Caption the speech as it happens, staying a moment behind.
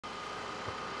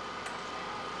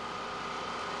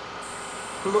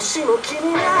もしも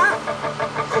君が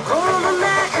心の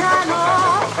中の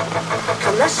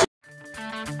悲しい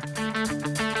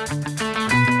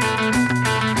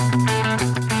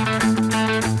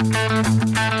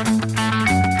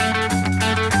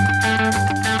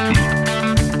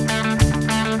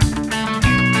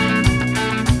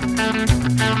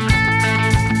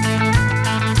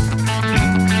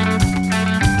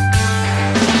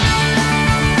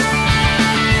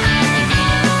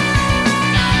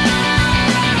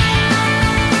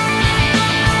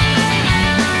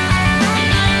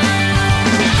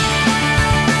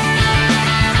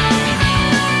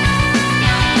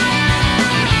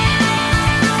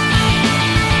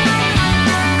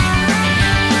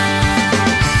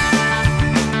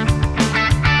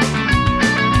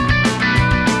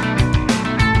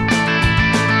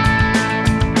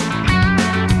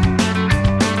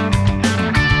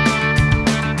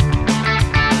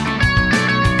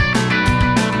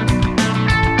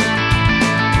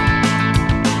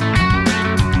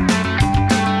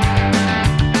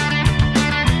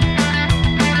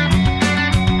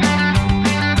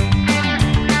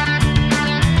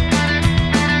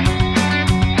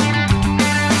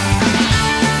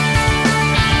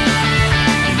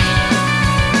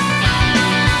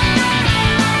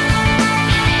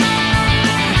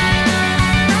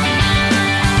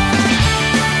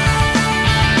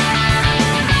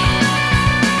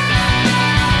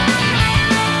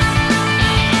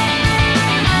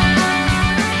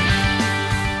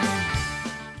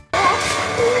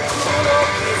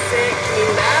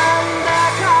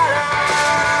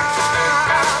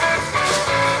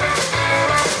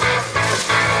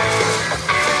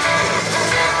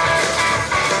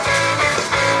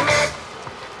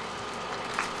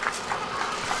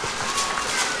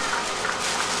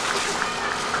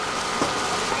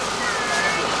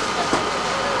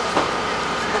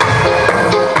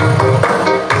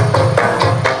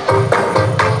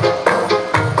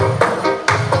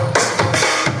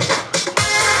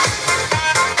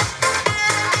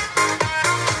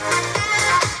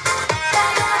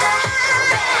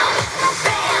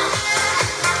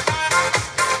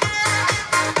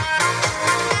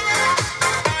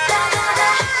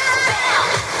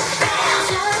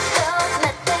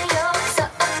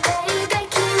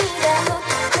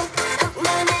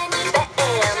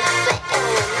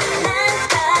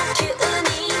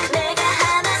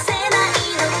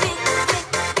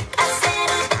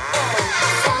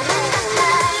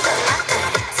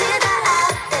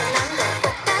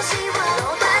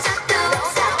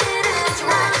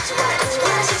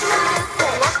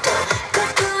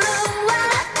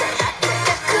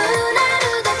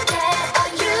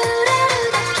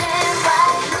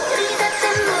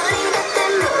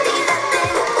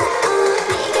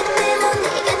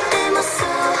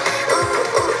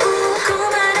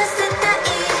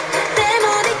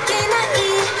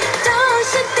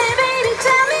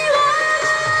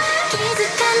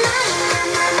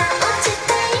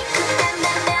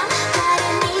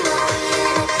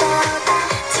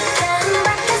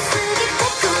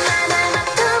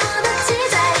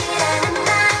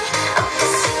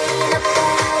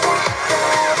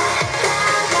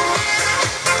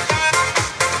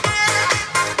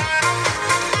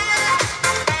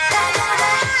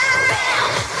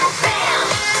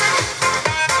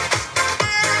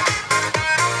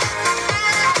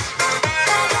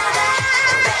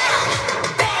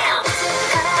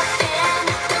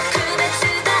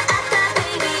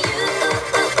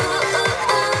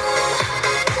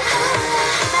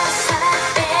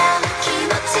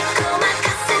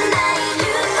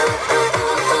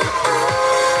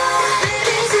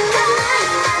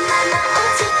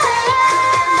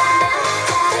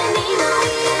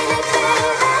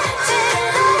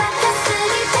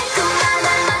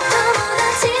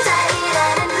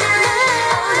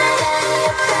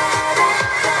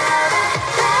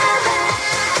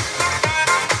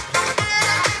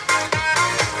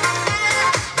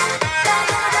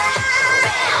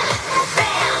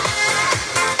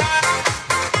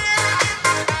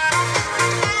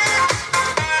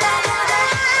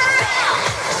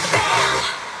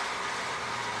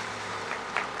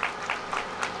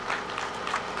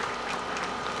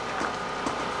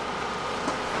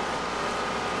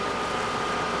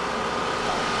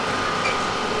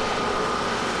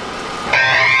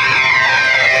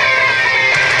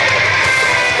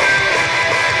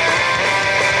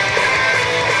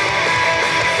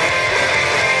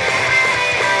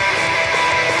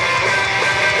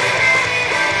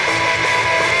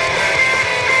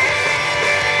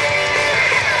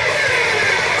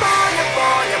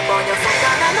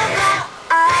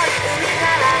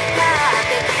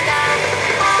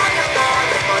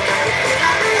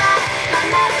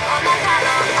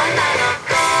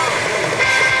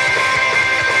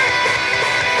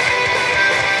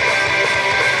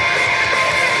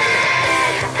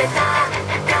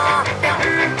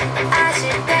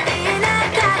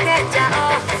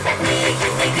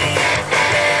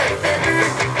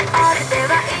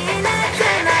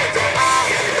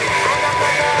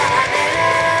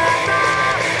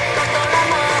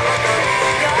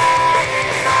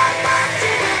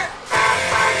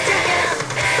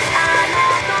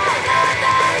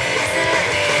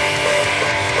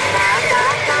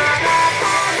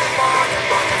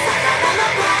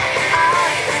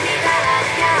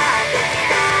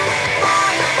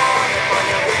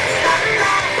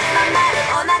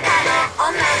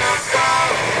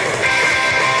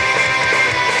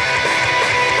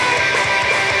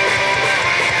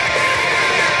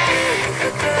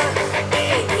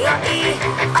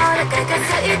腹が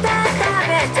空いたら食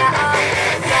べちゃおう。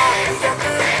よく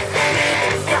見て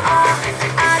みよう。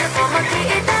あの子もき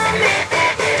っと見て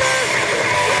いる。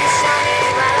一緒に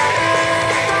笑う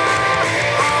と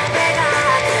お目が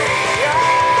来るよ。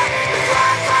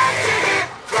What to do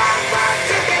What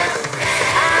to do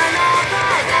あの子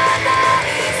が大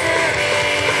好き。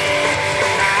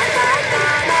なんだか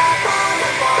のポ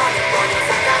ヨポヨポヨ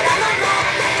魚のも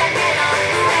だけの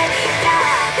上にや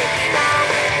ってきた。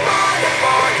ポヨポ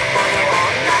ヨポヨ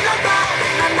女の子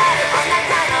まん丸お腹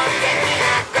の元気な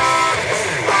子。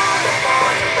ポヨポ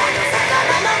ヨポヨ魚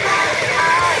のも青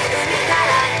い海か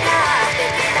らやって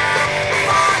きた。ポ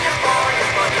ヨポヨ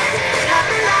ポヨフラフ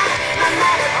ラまん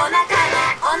丸お腹の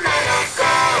女の子。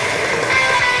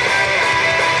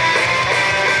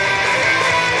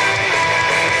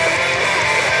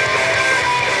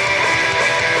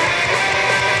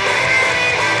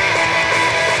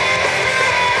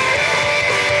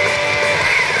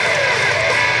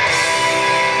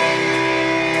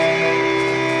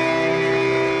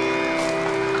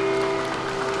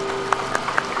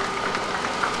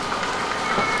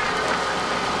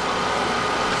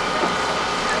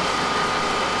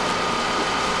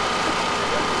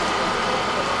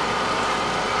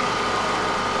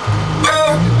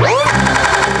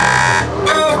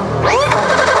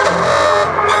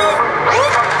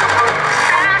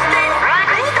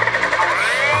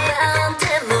なんて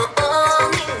も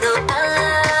鬼のアラ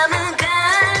ームが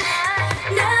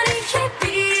鳴り響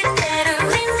いてる。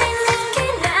き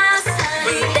なさい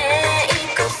で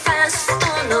行こう。ファスト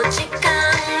の時間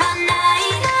はない。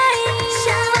シ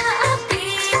ャワー浴び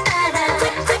たらクイ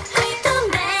ックイと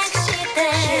メイクして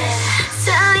最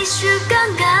終巻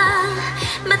が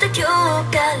また今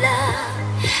日から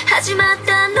始まった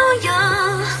のよ。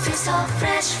 Feel so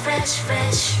fresh fresh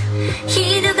fresh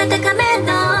ヒールが高めの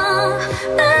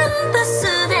パンパス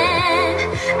で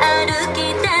歩き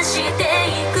出して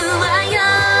いくわよ。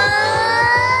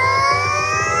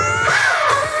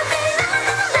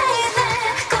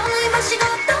恋も仕事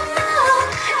も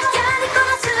やりこな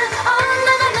す女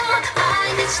なの。毎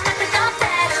日戦って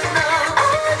るの。All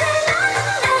day long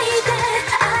lady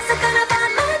朝から晩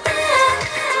まで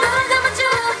無我夢中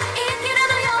生きる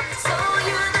のよ。そうい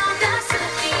うのが好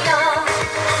きよ。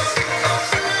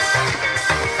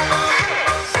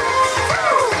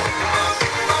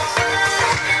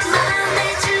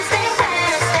Monday Tuesday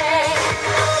Thursday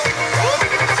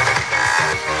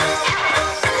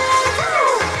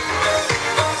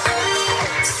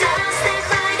Thursday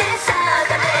Friday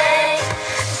Saturday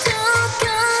東京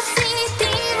シティ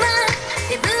は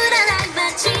眠らない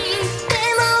街。で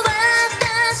も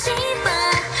私は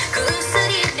ぐっす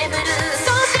り眠る。そ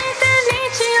して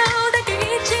日曜だけ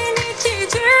一日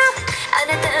中あな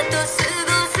たと過ご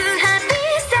すハッピ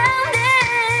ーサンデ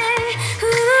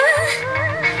ー。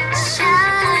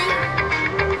Shine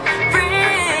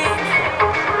Rain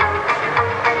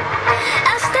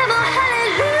明日も晴れ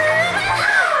る。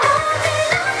All day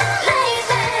long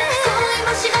lady 恋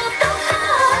も仕事も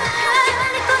や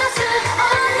りこなす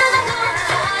女なの。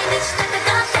毎日戦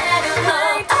ってるの。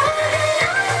All day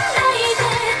long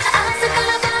lady 朝から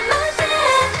晩まで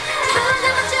無我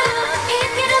夢中生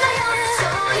きるのよ。そ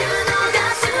ういうのが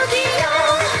好きよ。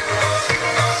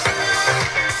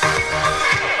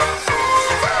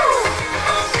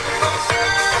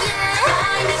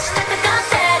毎日戦っ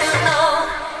てるの。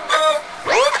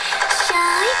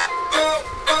Shine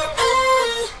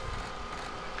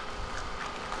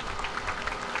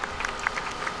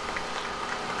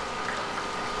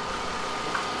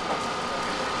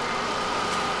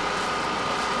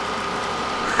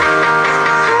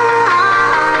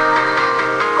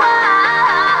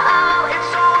Wow,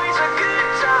 it's always a good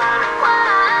time.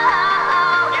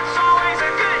 Wow, it's always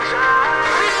a good time.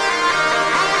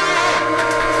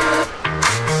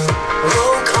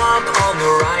 Woke up on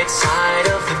the right side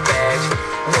of the bed.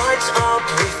 What's up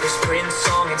with this Prince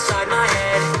song inside my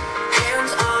head?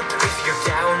 Hands up if you're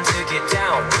down to get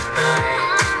down tonight.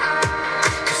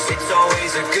 'Cause it's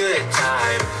always a good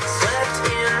time. Slept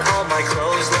in all my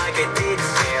clothes like I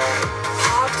didn't care.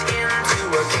 Hopped into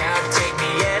a cab, take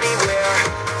me anywhere.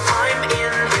 I'm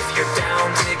in if you're down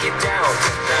to get down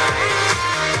tonight.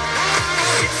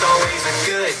 'Cause it's always a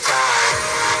good time.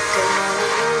 Good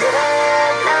morning,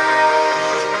 good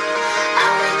night. I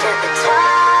wake up at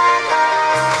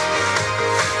twilight.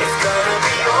 It's gonna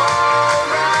be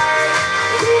alright.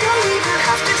 We don't even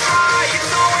have to try.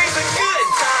 It's always a good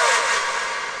time.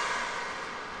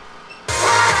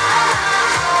 Wow.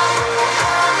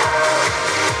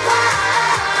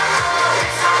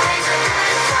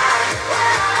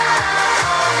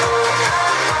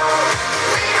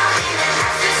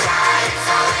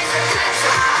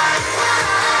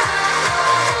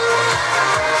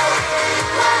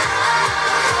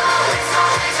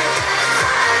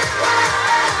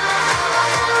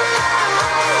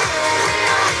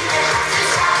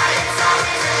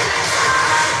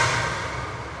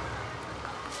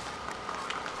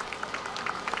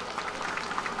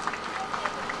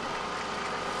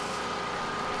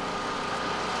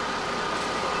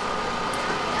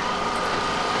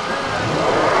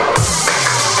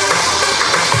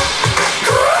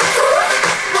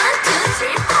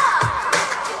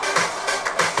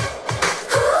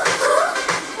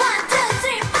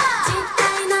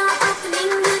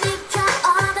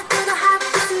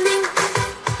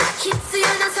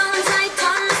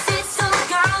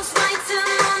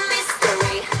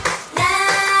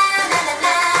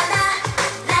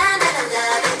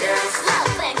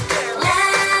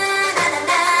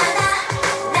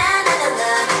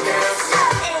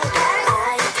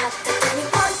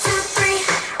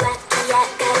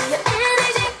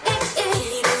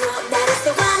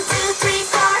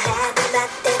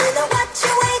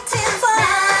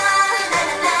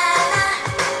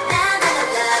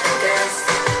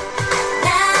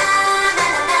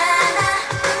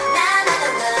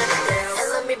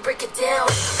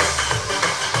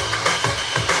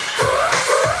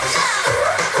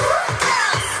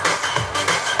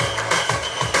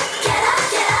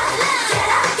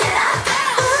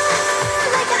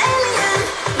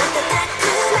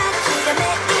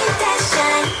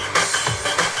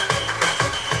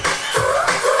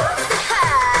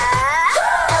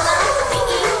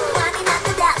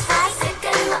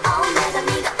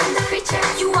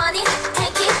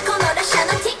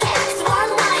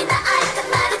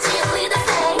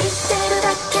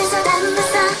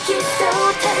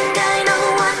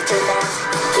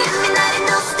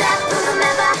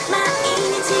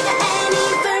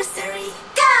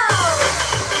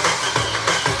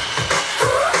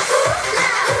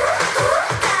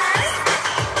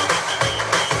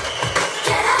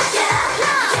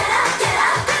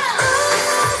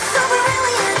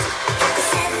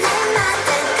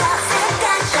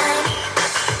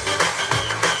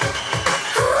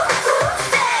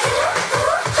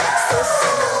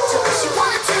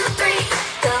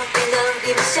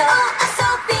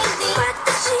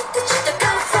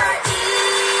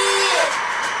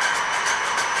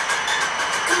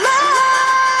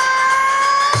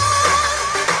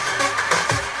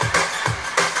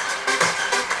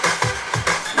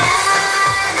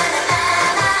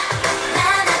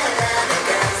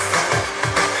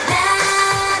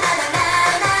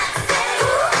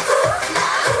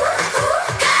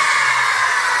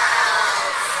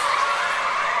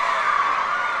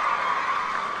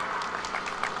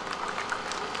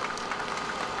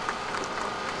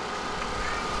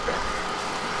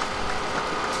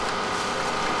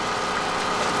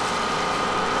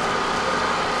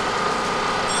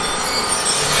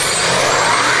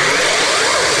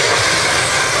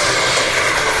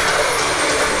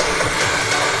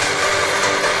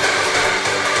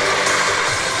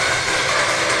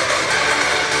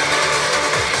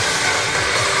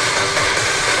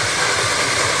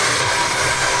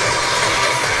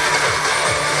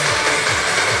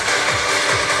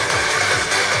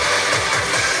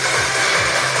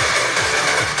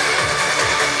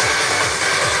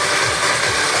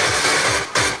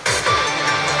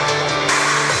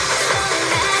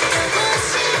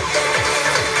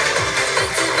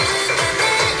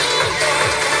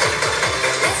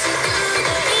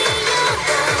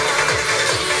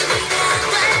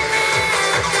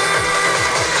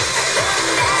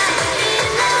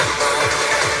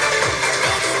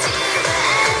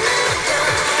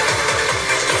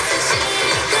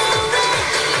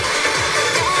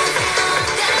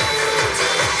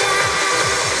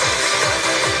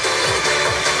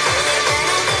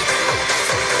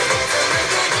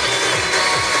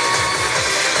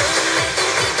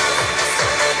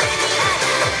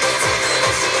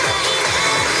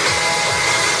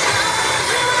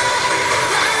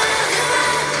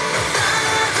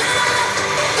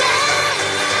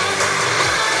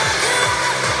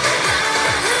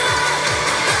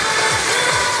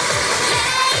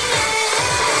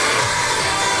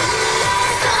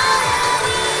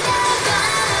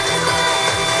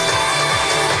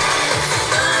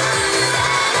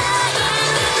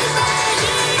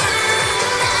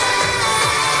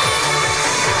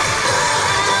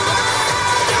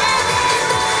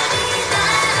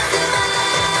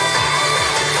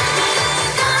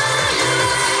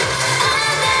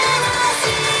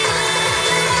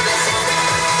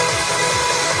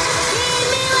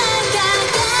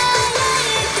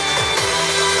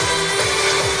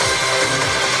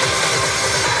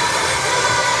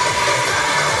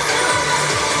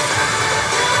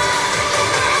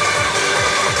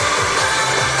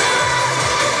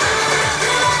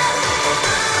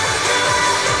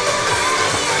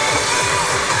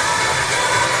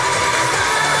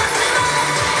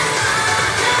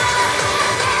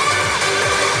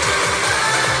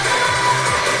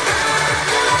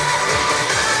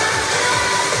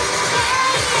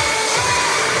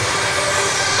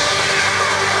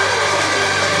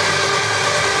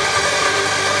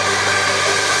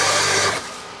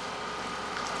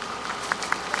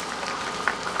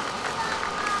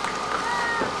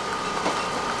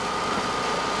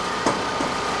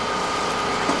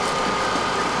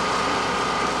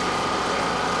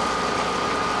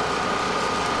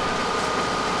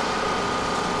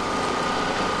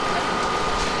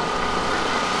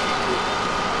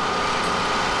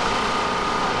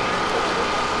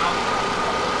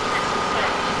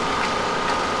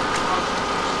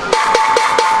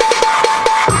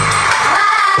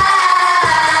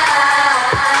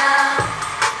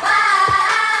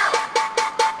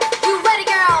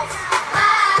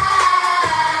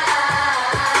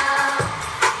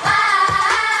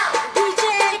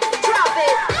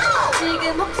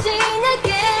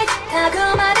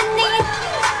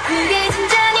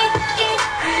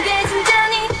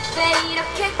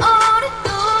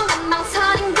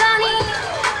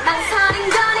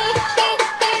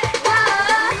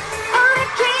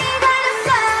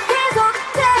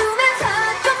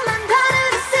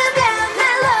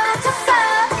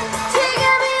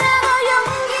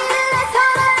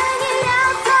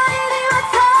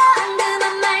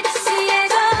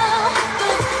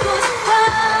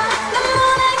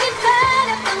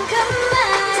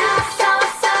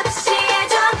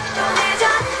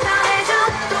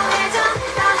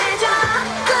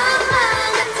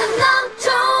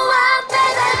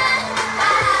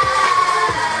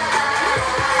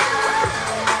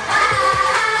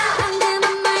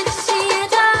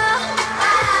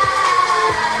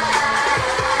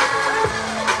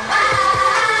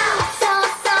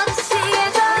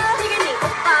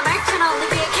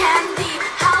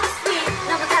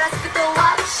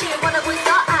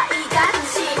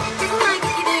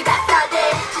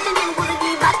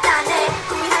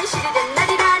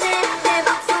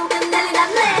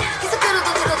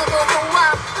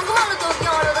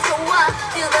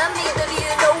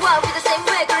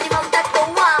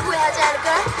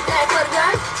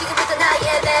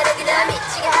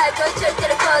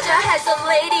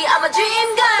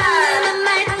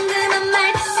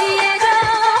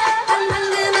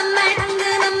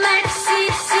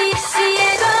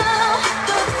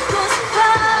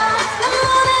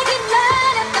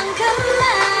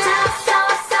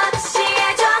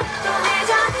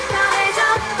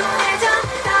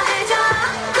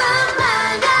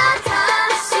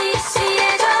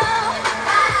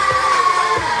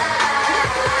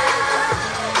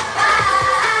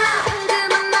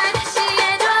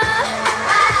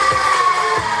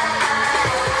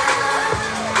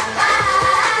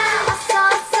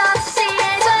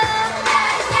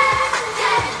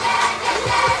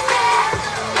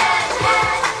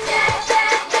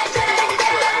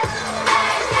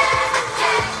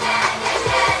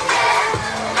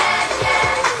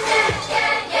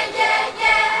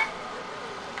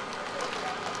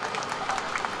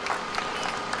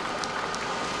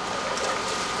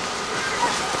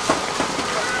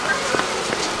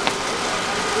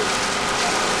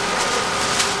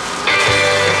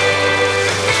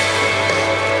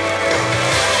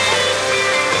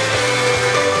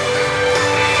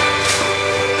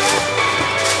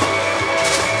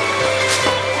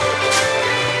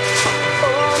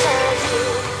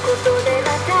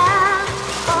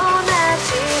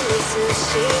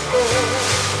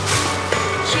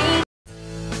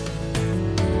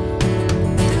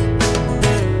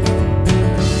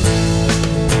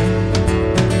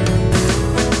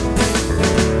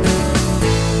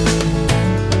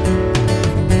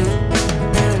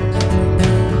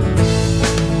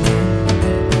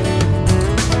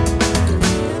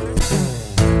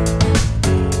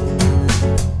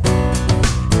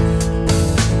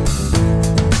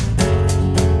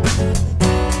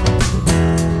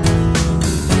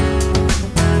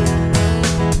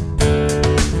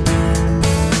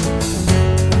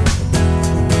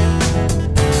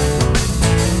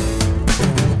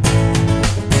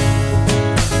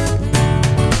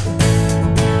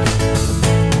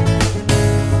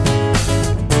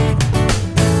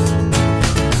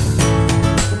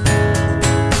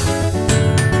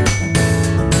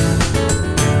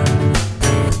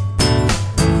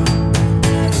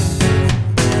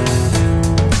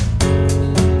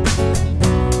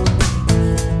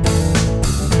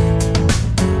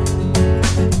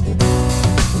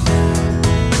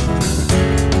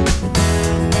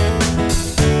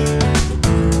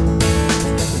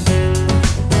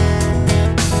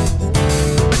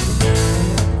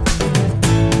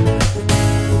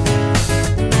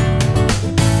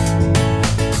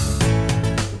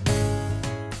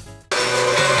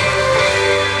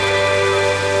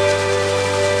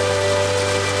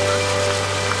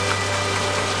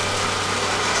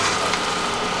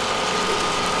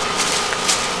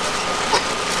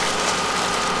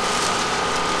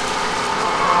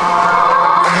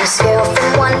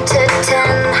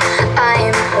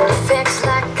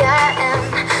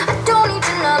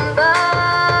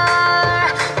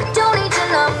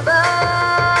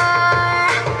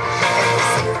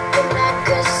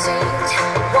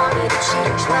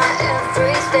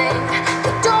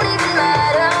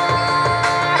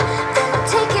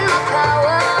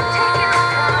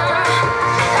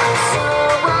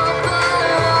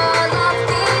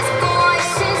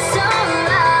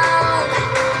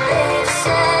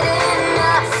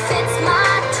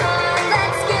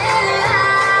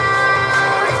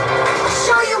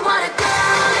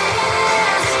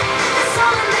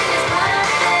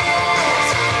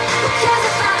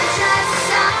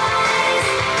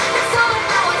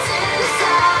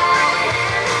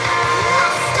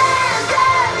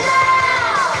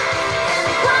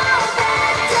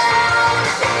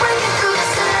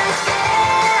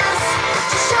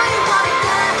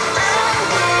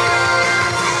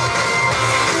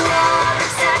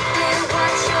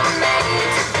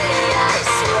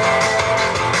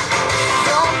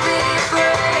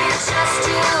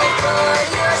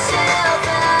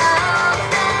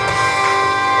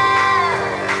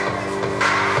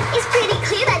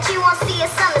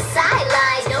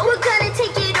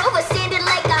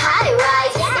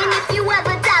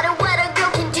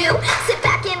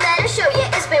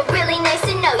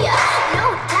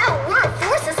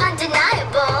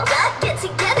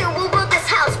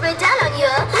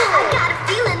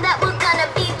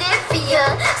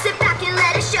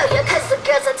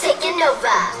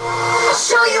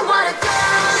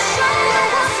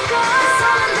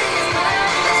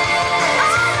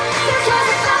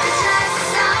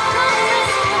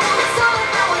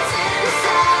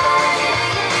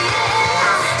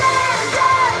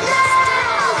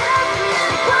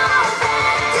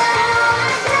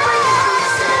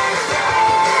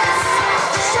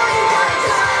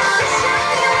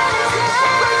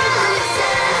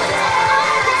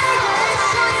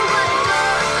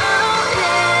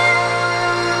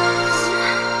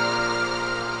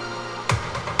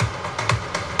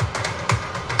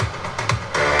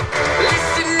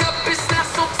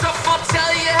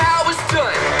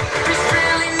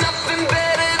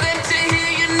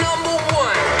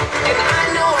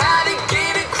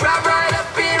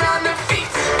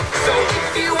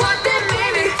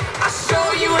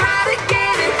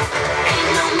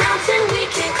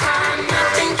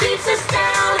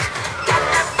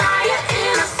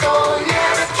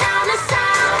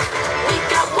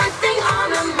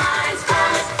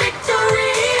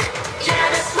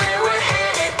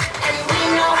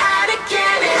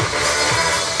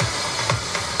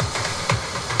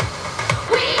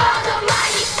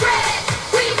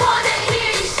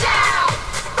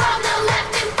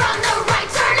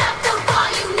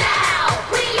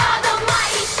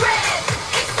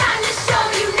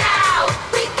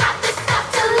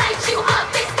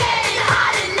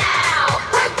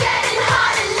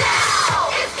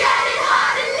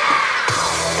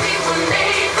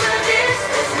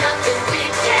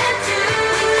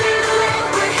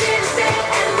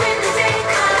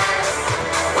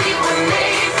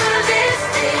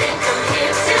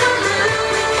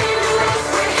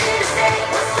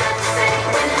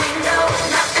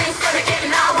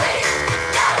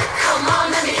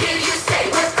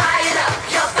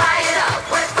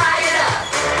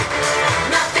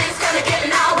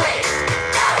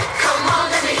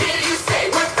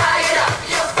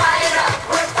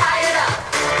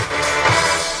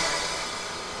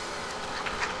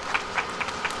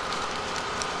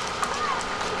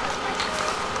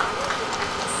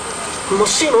 も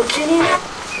しも気になる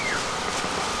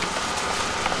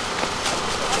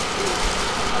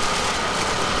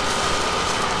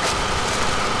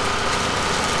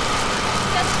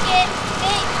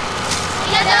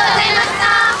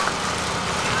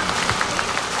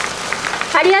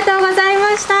ありがとうござい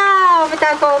ました。大牟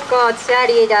田高校チア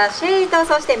リーダーシェイと、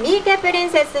そして三池プリ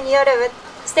ンセスによる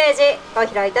ステージご披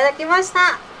露いただきました。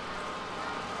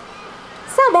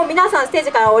さあ、もう皆さんステー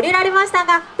ジから降りられました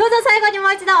が、どうぞ最後にも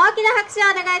う一度大きな拍手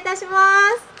をお願いいたしま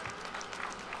す。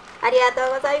ありが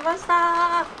とうございまし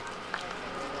た。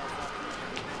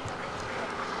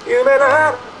夢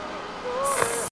な